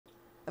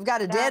I've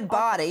got a dead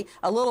body,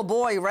 a little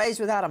boy raised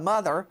without a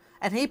mother,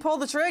 and he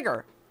pulled the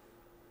trigger.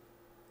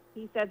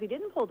 He says he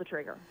didn't pull the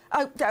trigger.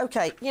 Oh,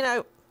 okay. You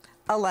know,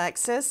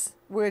 Alexis,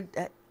 we're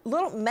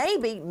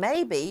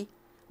maybe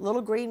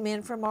little green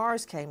men from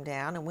Mars came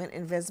down and went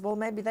invisible.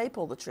 Maybe they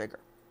pulled the trigger.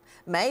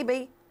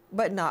 Maybe,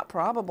 but not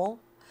probable.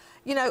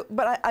 You know,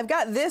 but I've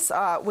got this,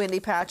 Wendy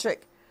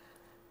Patrick.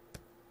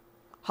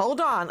 Hold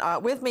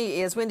on. With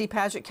me is Wendy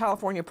Patrick,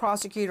 California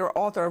prosecutor,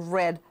 author of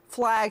Red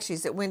Flag.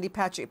 She's at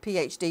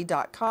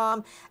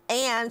wendypatrickphd.com,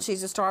 and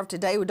she's a star of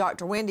Today with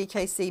Dr. Wendy,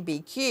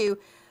 KCBQ.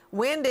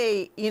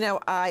 Wendy, you know,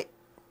 I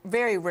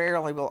very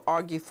rarely will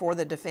argue for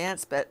the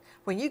defense, but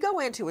when you go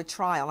into a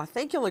trial, I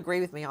think you'll agree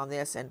with me on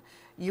this, and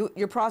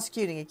you're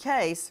prosecuting a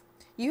case,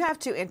 you have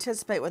to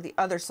anticipate what the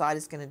other side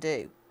is going to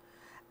do.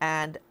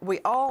 And we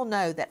all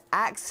know that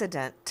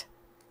accident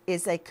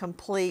is a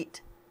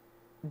complete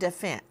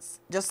defense,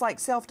 just like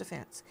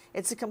self-defense.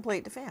 It's a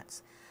complete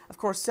defense. Of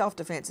course,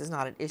 self-defense is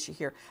not an issue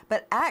here,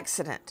 but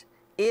accident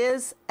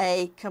is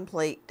a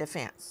complete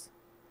defense.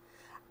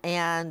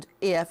 And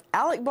if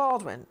Alec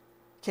Baldwin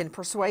can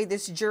persuade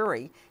this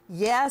jury,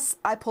 yes,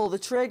 I pulled the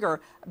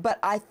trigger, but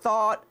I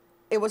thought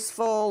it was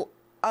full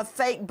of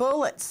fake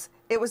bullets.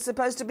 It was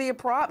supposed to be a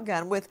prop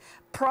gun with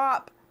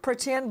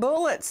pretend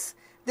bullets.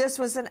 This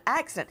was an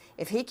accident.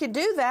 If he can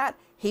do that,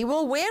 he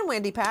will win,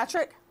 Wendy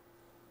Patrick.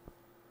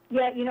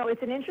 Yeah, you know,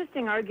 it's an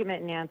interesting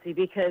argument, Nancy,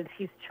 because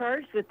he's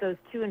charged with those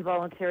 2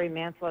 involuntary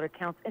manslaughter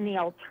counts in the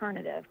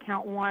alternative.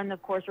 Count 1,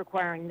 of course,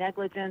 requiring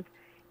negligence.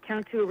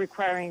 Count 2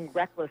 requiring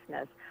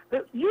recklessness.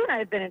 But you and I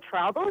have been in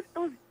trial.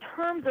 Those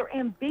terms are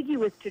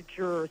ambiguous to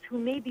jurors who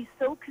may be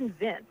so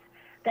convinced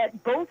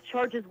that both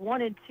charges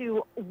 1 and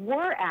 2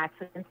 were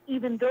accidents,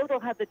 even though they'll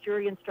have the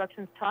jury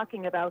instructions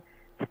talking about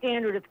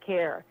standard of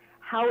care,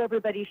 how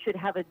everybody should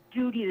have a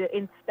duty to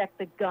inspect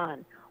the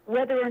gun,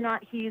 whether or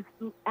not he's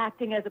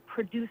acting as a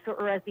producer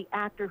or as the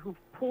actor who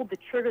pulled the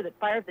trigger that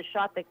fired the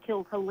shot that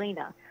killed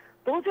Helena.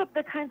 Those are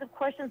the kinds of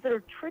questions that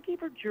are tricky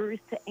for juries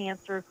to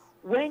answer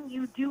when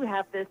you do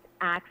have this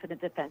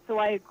accident defense. So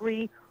I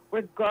agree,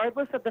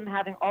 regardless of them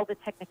having all the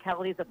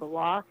technicalities of the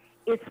law,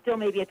 it still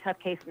may be a tough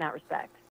case in that respect.